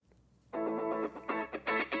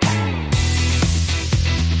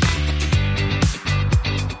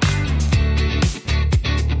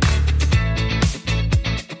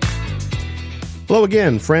Hello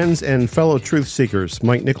again, friends and fellow truth seekers.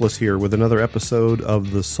 Mike Nicholas here with another episode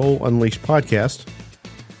of the Soul Unleashed podcast.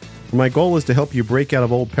 My goal is to help you break out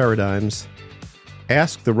of old paradigms,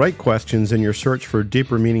 ask the right questions in your search for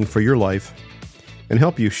deeper meaning for your life, and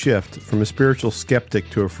help you shift from a spiritual skeptic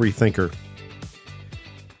to a free thinker.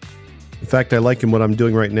 In fact, I liken what I'm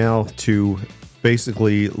doing right now to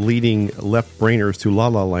basically leading left-brainers to La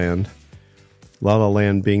La Land. La La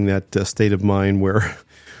Land being that state of mind where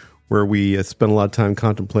we spend a lot of time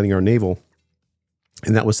contemplating our navel.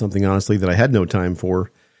 And that was something, honestly, that I had no time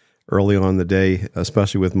for early on in the day,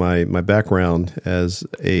 especially with my background as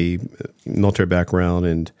a military background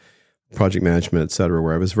and project management, et cetera,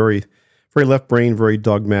 where I was very, very left-brained, very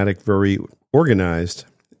dogmatic, very organized.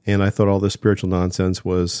 And I thought all this spiritual nonsense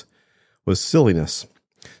was silliness.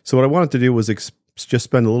 So what I wanted to do was just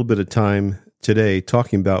spend a little bit of time today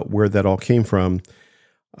talking about where that all came from.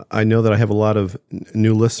 I know that I have a lot of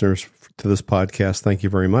new listeners to this podcast. Thank you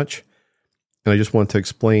very much. And I just want to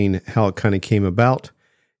explain how it kind of came about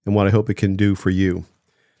and what I hope it can do for you.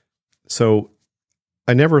 So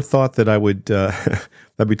I never thought that I would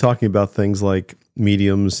I'd be talking about things like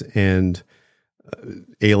mediums and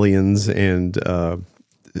aliens and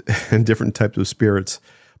different types of spirits.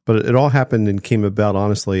 But it all happened and came about,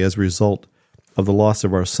 honestly, as a result of the loss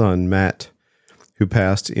of our son, Matt, who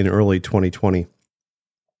passed in early 2020.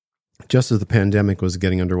 Just as the pandemic was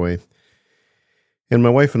getting underway. And my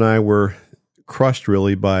wife and I were crushed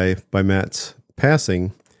really by Matt's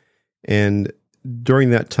passing. And during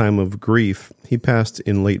that time of grief, he passed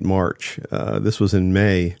in late March. This was in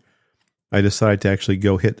May. I decided to actually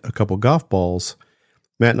go hit a couple golf balls.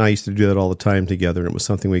 Matt and I used to do that all the time together, and it was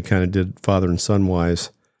something we kind of did father and son wise.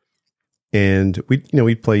 And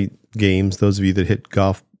we'd play games. Those of you that hit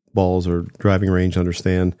golf balls or driving range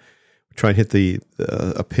understand. Try and hit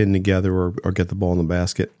a pin together or get the ball in the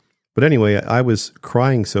basket. But anyway, I was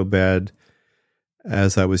crying so bad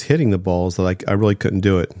as I was hitting the balls that I really couldn't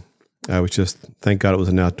do it. I was just, thank God it was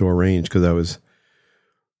an outdoor range because I was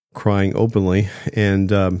crying openly.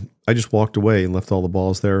 And I just walked away and left all the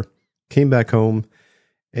balls there. Came back home.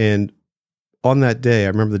 And on that day, I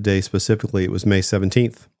remember the day specifically, it was May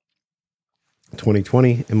 17th,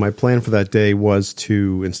 2020. And my plan for that day was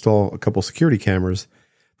to install a couple security cameras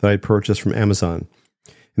that I purchased from Amazon.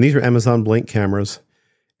 And these are Amazon Blink cameras.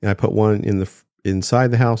 And I put one inside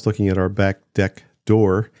the house looking at our back deck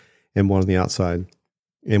door and one on the outside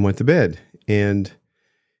and went to bed. And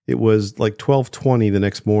it was like 12:20 the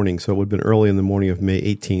next morning. So it would have been early in the morning of May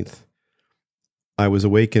 18th. I was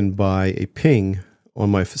awakened by a ping on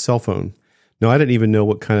my cell phone. Now, I didn't even know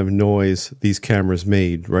what kind of noise these cameras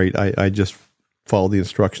made, right? I just followed the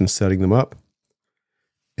instructions setting them up.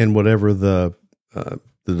 And whatever the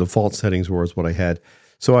default settings were is what I had.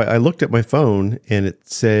 So I looked at my phone and it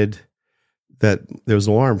said that there was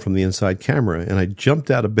an alarm from the inside camera, and I jumped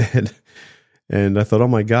out of bed and I thought, oh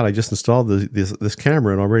my God, I just installed this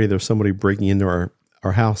camera and already there's somebody breaking into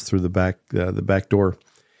our house through the back door.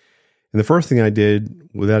 And the first thing I did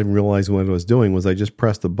without even realizing what I was doing was I just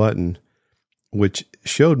pressed the button, which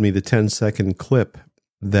showed me the 10-second clip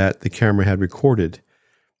that the camera had recorded.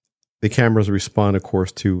 The cameras respond, of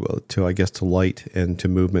course, to light and to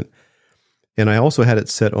movement. And I also had it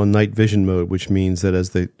set on night vision mode, which means that as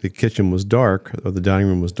the kitchen was dark, or the dining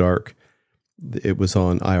room was dark, it was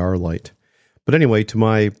on IR light. But anyway, to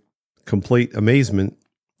my complete amazement,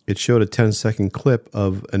 it showed a 10-second clip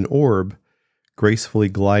of an orb gracefully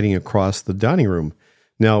gliding across the dining room.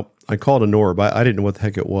 Now, I called it an orb. I didn't know what the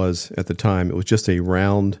heck it was at the time. It was just a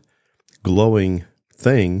round, glowing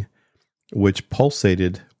thing which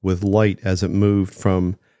pulsated with light as it moved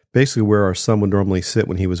from basically where our son would normally sit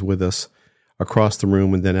when he was with us across the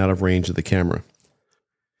room and then out of range of the camera.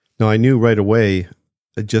 Now, I knew right away,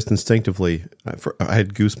 just instinctively, I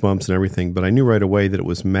had goosebumps and everything, but I knew right away that it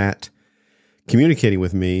was Matt communicating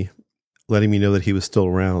with me, letting me know that he was still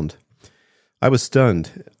around. I was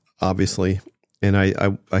stunned, obviously, and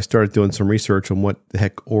I started doing some research on what the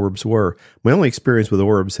heck orbs were. My only experience with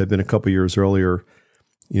orbs had been a couple years earlier.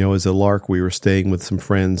 As a lark, we were staying with some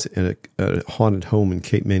friends in a haunted home in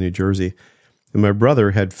Cape May, New Jersey. And my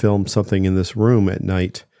brother had filmed something in this room at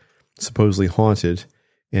night, supposedly haunted,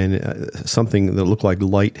 and something that looked like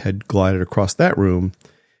light had glided across that room,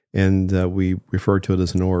 and we referred to it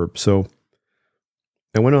as an orb. So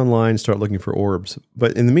I went online and started looking for orbs.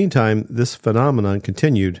 But in the meantime, this phenomenon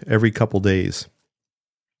continued every couple days.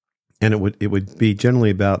 And it would be generally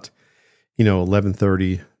about,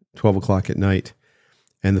 11:30, 12 o'clock at night.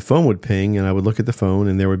 And the phone would ping, and I would look at the phone,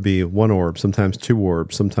 and there would be one orb, sometimes two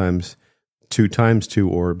orbs, sometimes 2 times 2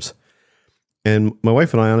 orbs. And my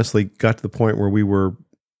wife and I honestly got to the point where we were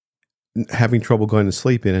having trouble going to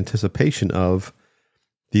sleep in anticipation of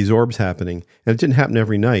these orbs happening. And it didn't happen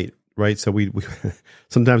every night, right? So we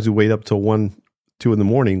sometimes we wait up till 1, 2 in the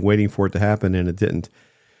morning waiting for it to happen, and it didn't.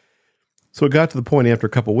 So it got to the point after a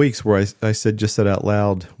couple of weeks where I said out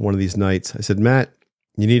loud one of these nights, I said, Matt,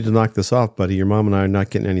 you need to knock this off, buddy. Your mom and I are not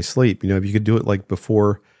getting any sleep. If you could do it like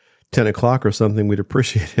before 10 o'clock or something, we'd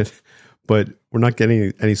appreciate it. But we're not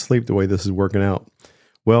getting any sleep the way this is working out.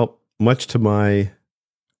 Well, much to my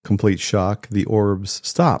complete shock, the orbs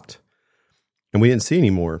stopped and we didn't see any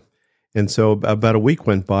more. And so about a week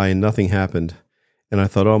went by and nothing happened. And I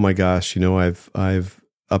thought, oh my gosh, I've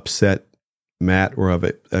upset Matt, or I've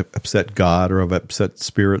upset God, or I've upset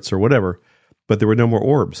spirits or whatever. But there were no more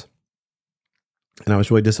orbs. And I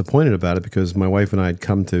was really disappointed about it because my wife and I had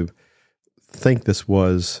come to think this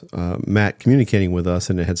was Matt communicating with us,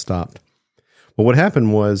 and it had stopped. Well, what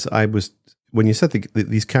happened was when you set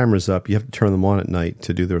these cameras up, you have to turn them on at night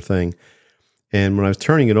to do their thing. And when I was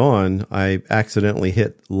turning it on, I accidentally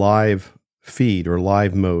hit live feed or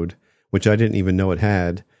live mode, which I didn't even know it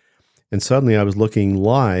had. And suddenly I was looking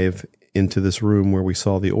live into this room where we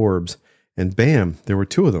saw the orbs, and bam, there were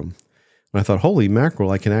 2 of them. And I thought, holy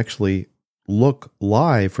mackerel, I can actually look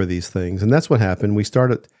live for these things. And that's what happened. We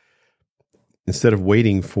started, instead of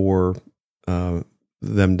waiting for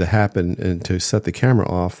them to happen and to set the camera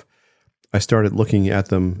off, I started looking at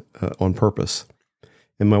them on purpose.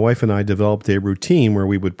 And my wife and I developed a routine where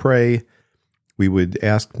we would pray, we would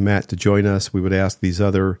ask Matt to join us, we would ask these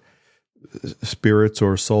other spirits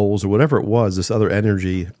or souls or whatever it was, this other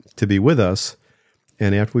energy, to be with us.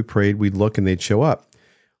 And after we prayed, we'd look and they'd show up.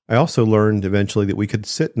 I also learned eventually that we could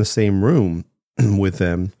sit in the same room with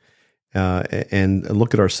them and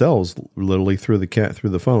look at ourselves literally through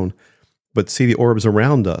the phone, but see the orbs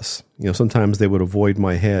around us. Sometimes they would avoid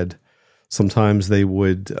my head. Sometimes they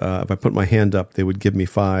would, if I put my hand up, they would give me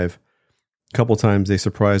 5. A couple times they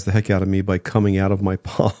surprised the heck out of me by coming out of my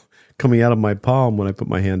palm when I put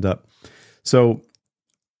my hand up. So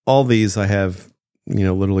all these I have,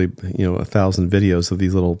 literally, 1,000 videos of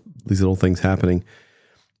these little things happening.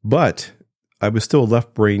 But I was still a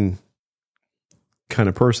left brain kind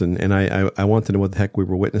of person, and I wanted to know what the heck we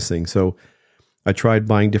were witnessing. So I tried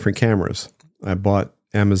buying different cameras. I bought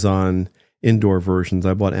Amazon indoor versions.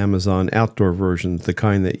 I bought Amazon outdoor versions, the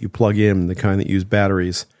kind that you plug in, the kind that use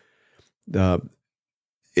batteries. The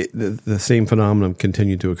same phenomenon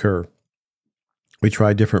continued to occur. We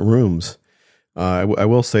tried different rooms. I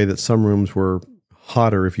will say that some rooms were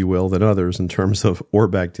hotter, if you will, than others in terms of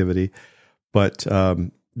orb activity. But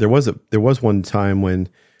there was one time when,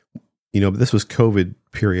 this was COVID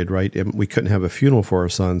period, right? And we couldn't have a funeral for our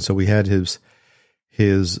son, so we had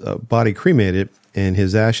his body cremated and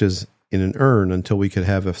his ashes in an urn until we could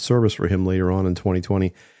have a service for him later on in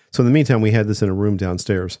 2020. So in the meantime, we had this in a room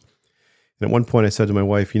downstairs. And at one point I said to my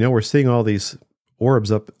wife, we're seeing all these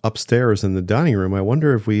orbs upstairs in the dining room. I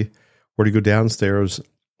wonder if we were to go downstairs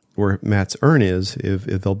where Matt's urn is, if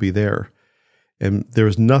they'll be there. And there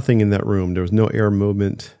was nothing in that room. There was no air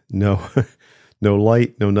movement, no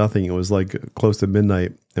light, no nothing. It was like close to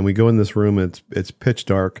midnight. And we go in this room, and it's pitch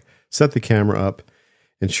dark, set the camera up,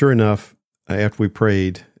 and sure enough, after we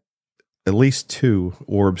prayed, at least 2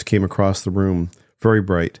 orbs came across the room, very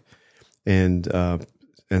bright, and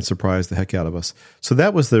surprised the heck out of us. So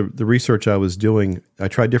that was the research I was doing. I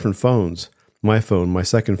tried different phones, my phone, my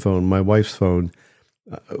second phone, my wife's phone.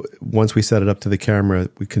 Once we set it up to the camera,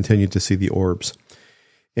 we continued to see the orbs.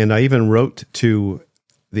 And I even wrote to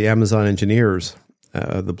the Amazon engineers,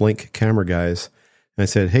 the Blink camera guys, and I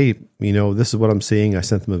said, hey, this is what I'm seeing. I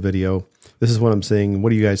sent them a video. This is what I'm seeing.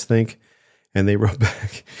 What do you guys think? And they wrote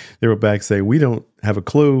back saying, we don't have a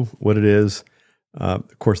clue what it is.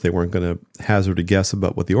 Of course, they weren't going to hazard a guess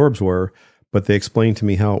about what the orbs were, but they explained to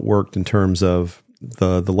me how it worked in terms of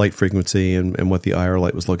the light frequency and what the IR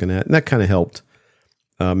light was looking at. And that kind of helped.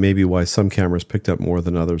 Maybe why some cameras picked up more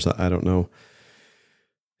than others. I don't know.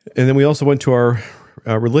 And then we also went to our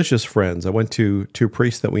religious friends. I went to 2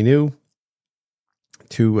 priests that we knew,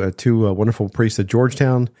 two wonderful priests at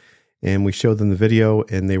Georgetown, and we showed them the video,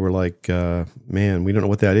 and they were like, man, we don't know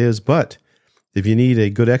what that is, but if you need a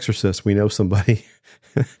good exorcist, we know somebody.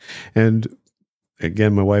 And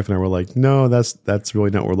again, my wife and I were like, no, that's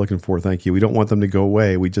really not what we're looking for. Thank you. We don't want them to go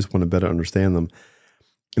away. We just want to better understand them.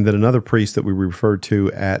 And then another priest that we referred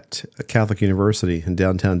to at Catholic University in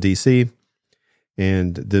downtown DC,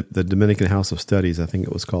 and the Dominican House of Studies, I think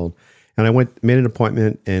it was called. And I made an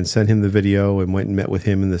appointment and sent him the video and went and met with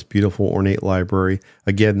him in this beautiful ornate library.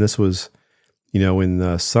 Again, this was, in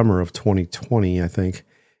the summer of 2020, I think.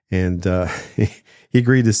 And he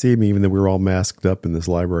agreed to see me even though we were all masked up in this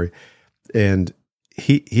library. And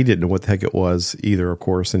he didn't know what the heck it was either, of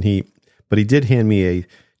course, but he did hand me a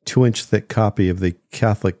 2-inch thick copy of the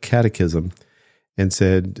Catholic Catechism and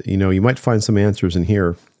said, you might find some answers in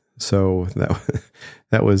here. So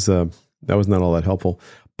that was not all that helpful,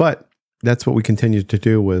 but that's what we continued to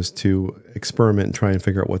do, was to experiment and try and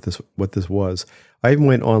figure out what this was. I even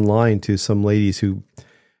went online to some ladies who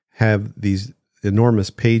have these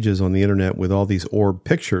enormous pages on the internet with all these orb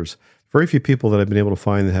pictures. Very few people that I've been able to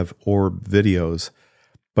find that have orb videos,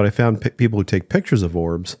 but I found people who take pictures of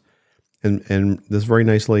orbs. And this very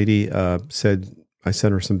nice lady said, I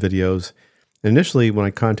sent her some videos. And initially, when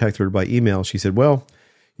I contacted her by email, she said, well,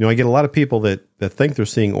 I get a lot of people that think they're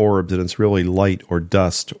seeing orbs, and it's really light or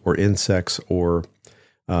dust or insects or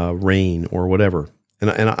rain or whatever. And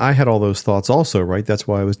I had all those thoughts also, right? That's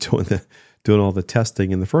why I was doing all the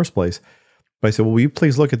testing in the first place. But I said, well, will you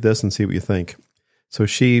please look at this and see what you think? So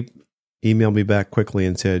she emailed me back quickly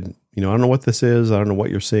and said, I don't know what this is. I don't know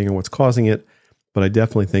what you're seeing or what's causing it, but I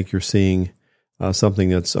definitely think you're seeing something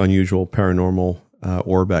that's unusual, paranormal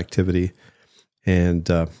orb activity. And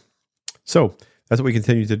so that's what we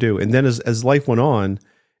continued to do. And then as life went on,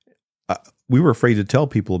 we were afraid to tell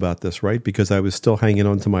people about this, right? Because I was still hanging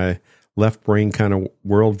on to my left brain kind of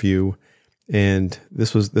worldview, and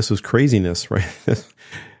this was craziness, right?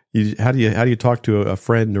 How do you talk to a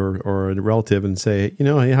friend or a relative and say,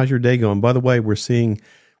 hey, how's your day going? By the way, we're seeing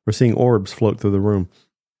orbs float through the room.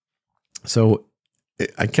 So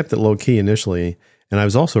I kept it low key initially, and I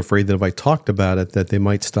was also afraid that if I talked about it, that they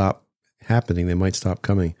might stop happening, they might stop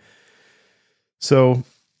coming. So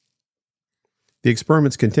the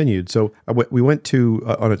experiments continued. So we went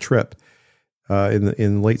on a trip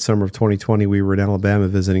in late summer of 2020. We were in Alabama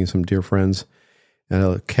visiting some dear friends at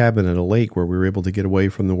a cabin at a lake where we were able to get away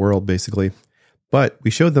from the world, basically. But we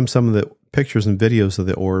showed them some of the pictures and videos of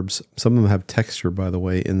the orbs. Some of them have texture, by the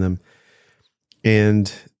way, in them.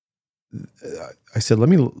 And I said, let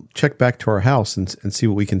me check back to our house and see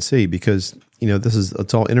what we can see, because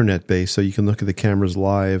it's all internet based, so you can look at the cameras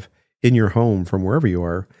live in your home from wherever you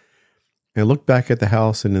are. And I looked back at the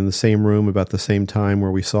house, and in the same room about the same time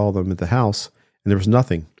where we saw them at the house, and there was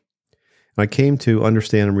nothing. And I came to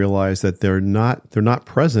understand and realize that they're not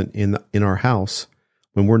present in our house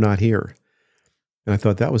when we're not here. And I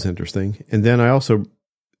thought that was interesting. And then I also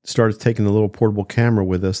started taking the little portable camera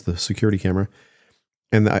with us, the security camera,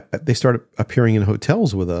 and they started appearing in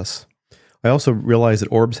hotels with us. I also realized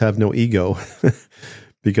that orbs have no ego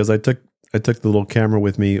because I took the little camera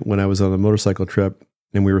with me when I was on a motorcycle trip,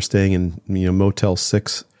 and we were staying in Motel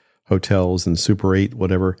 6 hotels and Super 8,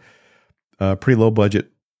 whatever, pretty low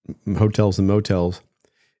budget hotels and motels.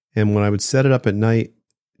 And when I would set it up at night,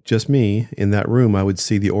 just me in that room, I would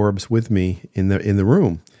see the orbs with me in the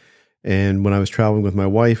room. And when I was traveling with my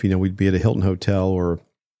wife, we'd be at a Hilton hotel or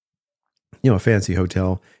a fancy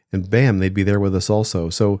hotel, and bam, they'd be there with us also.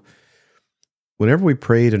 So whenever we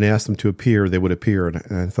prayed and asked them to appear, they would appear, and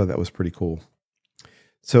I thought that was pretty cool.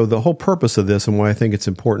 So the whole purpose of this, and why I think it's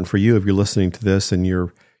important for you if you're listening to this and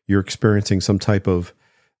you're experiencing some type of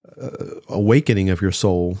awakening of your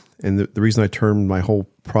soul, and the reason I termed my whole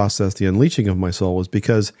process the unleashing of my soul is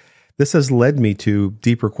because this has led me to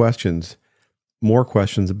deeper questions, more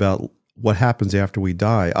questions about what happens after we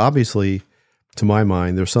die. Obviously, to my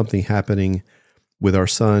mind, there's something happening with our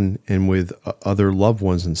son and with other loved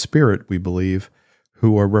ones in spirit, we believe,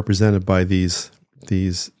 who are represented by these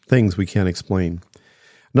things we can't explain.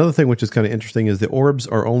 Another thing which is kind of interesting is the orbs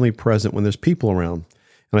are only present when there's people around.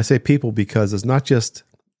 And I say people because it's not just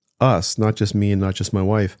us, not just me and not just my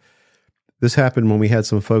wife. This happened when we had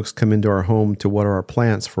some folks come into our home to water our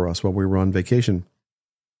plants for us while we were on vacation.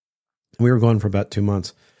 We were gone for about 2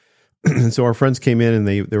 months. And so our friends came in and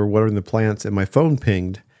they were watering the plants, and my phone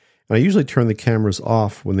pinged. And I usually turn the cameras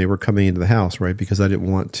off when they were coming into the house, right? Because I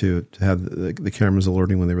didn't want to have the cameras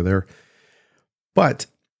alerting when they were there. But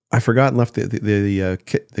I forgot and left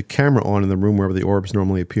the camera on in the room wherever the orbs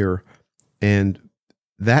normally appear. And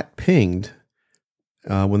that pinged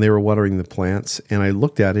when they were watering the plants. And I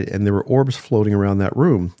looked at it, and there were orbs floating around that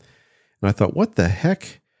room. And I thought, what the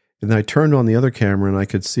heck? And then I turned on the other camera, and I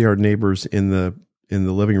could see our neighbors in the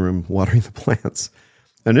living room watering the plants.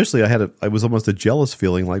 Initially, I was almost a jealous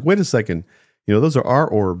feeling, like, wait a second, those are our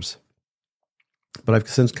orbs. But I've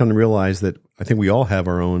since come to realize that I think we all have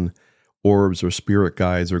our own orbs or spirit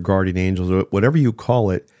guides or guardian angels or whatever you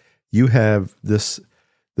call it. You have this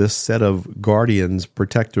set of guardians,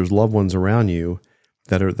 protectors, loved ones around you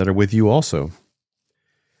that are with you also.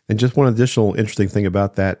 And just one additional interesting thing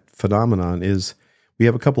about that phenomenon is we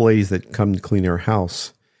have a couple ladies that come to clean our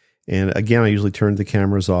house. And again, I usually turn the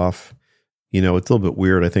cameras off. It's a little bit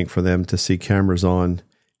weird, I think, for them to see cameras on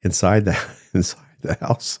inside the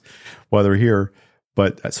house while they're here.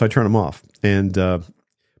 But so I turn them off. And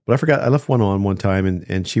but I forgot I left one on one time,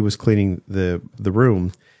 and she was cleaning the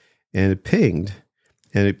room, and it pinged.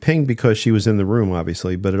 And it pinged because she was in the room,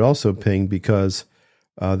 obviously, but it also pinged because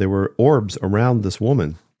there were orbs around this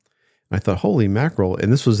woman. I thought, holy mackerel.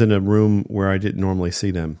 And this was in a room where I didn't normally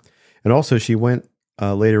see them. And also she went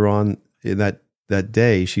later on in that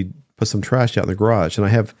day, she put some trash out in the garage. And I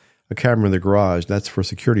have a camera in the garage. That's for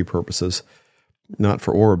security purposes, not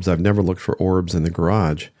for orbs. I've never looked for orbs in the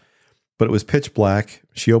garage. But it was pitch black.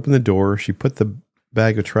 She opened the door. She put the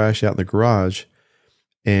bag of trash out in the garage,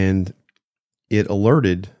 and it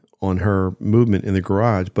alerted on her movement in the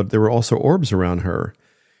garage. But there were also orbs around her.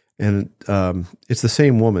 And it's the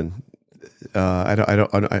same woman.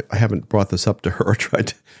 I haven't brought this up to her. Or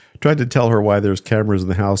tried to tell her why there's cameras in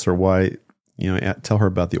the house, or why, tell her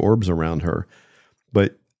about the orbs around her.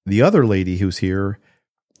 But the other lady who's here,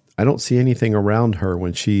 I don't see anything around her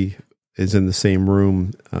when she is in the same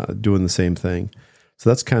room doing the same thing. So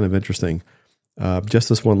that's kind of interesting. Just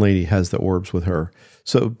this one lady has the orbs with her.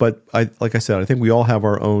 So, but like I said, I think we all have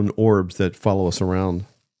our own orbs that follow us around.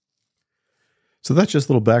 So that's just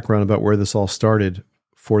a little background about where this all started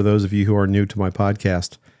for those of you who are new to my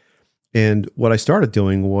podcast. And what I started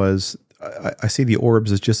doing was I see the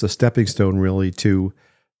orbs as just a stepping stone, really, to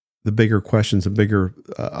the bigger questions and bigger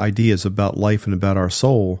ideas about life and about our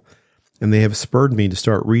soul. And they have spurred me to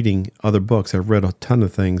start reading other books. I've read a ton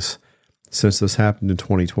of things since this happened in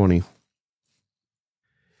 2020.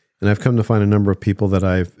 And I've come to find a number of people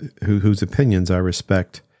that whose opinions I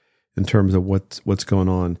respect in terms of what's going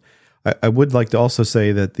on. I would like to also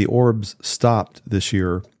say that the orbs stopped this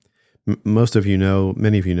year. Most of you know,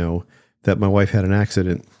 many of you know, that my wife had an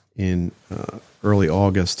accident in early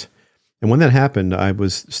August. And when that happened, I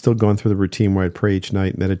was still going through the routine where I'd pray each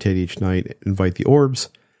night, meditate each night, invite the orbs.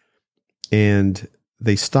 And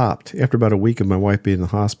they stopped. After about a week of my wife being in the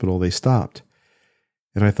hospital, they stopped.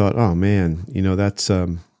 And I thought, oh man, that's,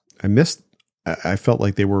 I felt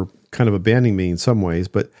like they were kind of abandoning me in some ways,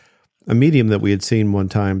 but a medium that we had seen one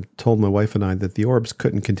time told my wife and I that the orbs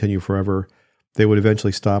couldn't continue forever. They would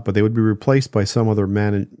eventually stop, but they would be replaced by some other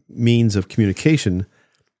means of communication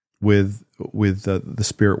with the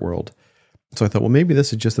spirit world. So I thought, well, maybe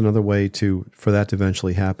this is just another way for that to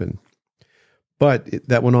eventually happen. But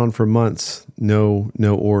that went on for months. No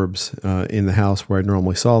orbs in the house where I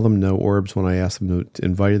normally saw them. No orbs when I asked them to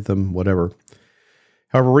invite them, whatever.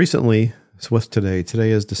 However, recently, so what's today? Today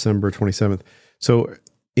is December 27th. So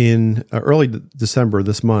in early December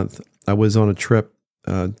this month, I was on a trip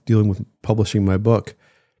dealing with publishing my book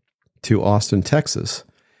to Austin, Texas.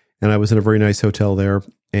 And I was in a very nice hotel there.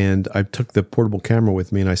 And I took the portable camera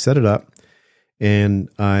with me and I set it up. And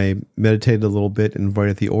I meditated a little bit and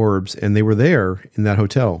invited the orbs. And they were there in that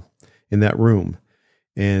hotel, in that room.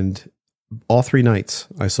 And all 3 nights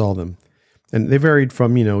I saw them. And they varied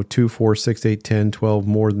from, 2, 4, 6, 8, 10, 12,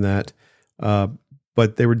 more than that.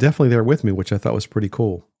 But they were definitely there with me, which I thought was pretty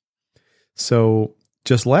cool. So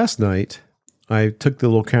just last night, I took the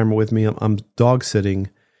little camera with me. I'm dog sitting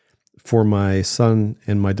for my son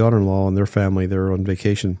and my daughter-in-law and their family. They're on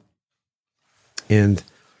vacation. And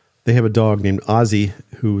they have a dog named Ozzy,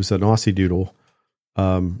 who's an Aussie Doodle.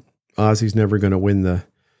 Ozzy's never going to win the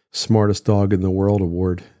smartest dog in the world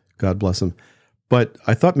award. God bless him. But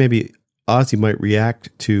I thought maybe Ozzy might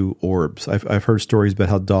react to orbs. I've heard stories about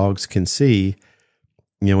how dogs can see,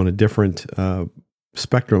 in a different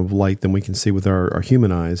spectrum of light than we can see with our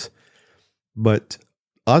human eyes. But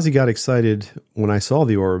Ozzy got excited when I saw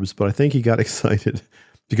the orbs, but I think he got excited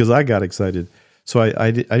because I got excited. So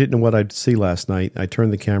I didn't know what I'd see last night. I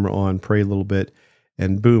turned the camera on, prayed a little bit,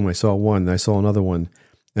 and boom, I saw one. I saw another one.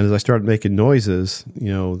 And as I started making noises,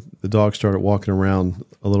 the dog started walking around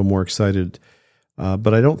a little more excited.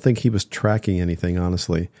 But I don't think he was tracking anything,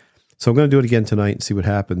 honestly. So I'm going to do it again tonight and see what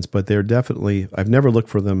happens. But they're definitely, I've never looked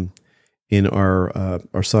for them in our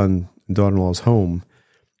son and daughter-in-law's home.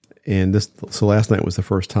 And so last night was the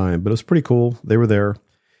first time, but it was pretty cool. They were there,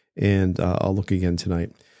 and I'll look again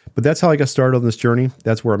tonight. But that's how I got started on this journey.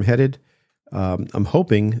 That's where I'm headed. I'm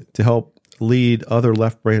hoping to help lead other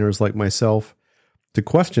left-brainers like myself to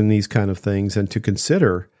question these kind of things and to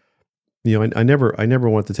consider. I never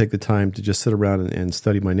want to take the time to just sit around and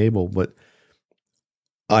study my navel, but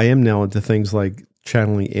I am now into things like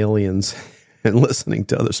channeling aliens and listening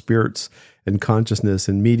to other spirits and consciousness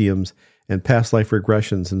and mediums and past life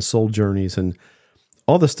regressions and soul journeys and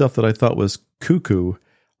all the stuff that I thought was cuckoo.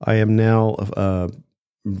 I am now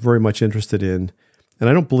very much interested in, and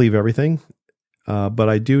I don't believe everything, but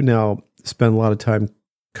I do now spend a lot of time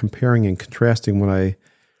comparing and contrasting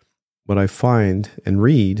what I find and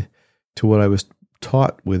read to what I was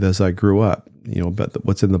taught with as I grew up, about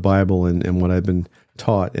what's in the Bible and what I've been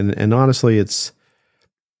taught. And honestly, it's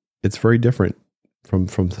very different from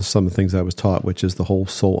some of the things I was taught, which is the whole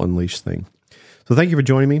Soul Unleashed thing. So thank you for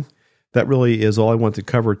joining me. That really is all I want to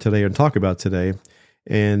cover today and talk about today.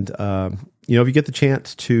 And, if you get the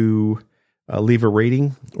chance to leave a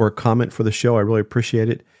rating or a comment for the show, I really appreciate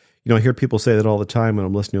it. I hear people say that all the time when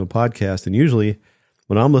I'm listening to a podcast. And usually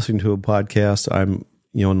when I'm listening to a podcast, I'm,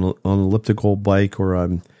 on an elliptical bike, or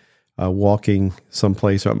I'm walking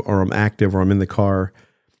someplace, or I'm active, or I'm in the car.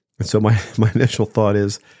 And so my initial thought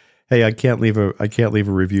is, hey, I can't leave a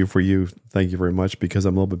review for you. Thank you very much, because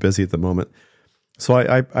I'm a little bit busy at the moment. So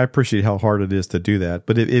I appreciate how hard it is to do that.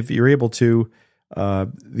 But if you're able to,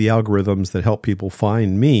 the algorithms that help people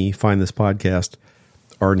find this podcast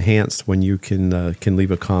are enhanced when you can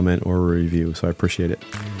leave a comment or a review. So I appreciate it.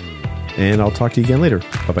 And I'll talk to you again later.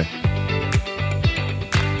 Bye-bye.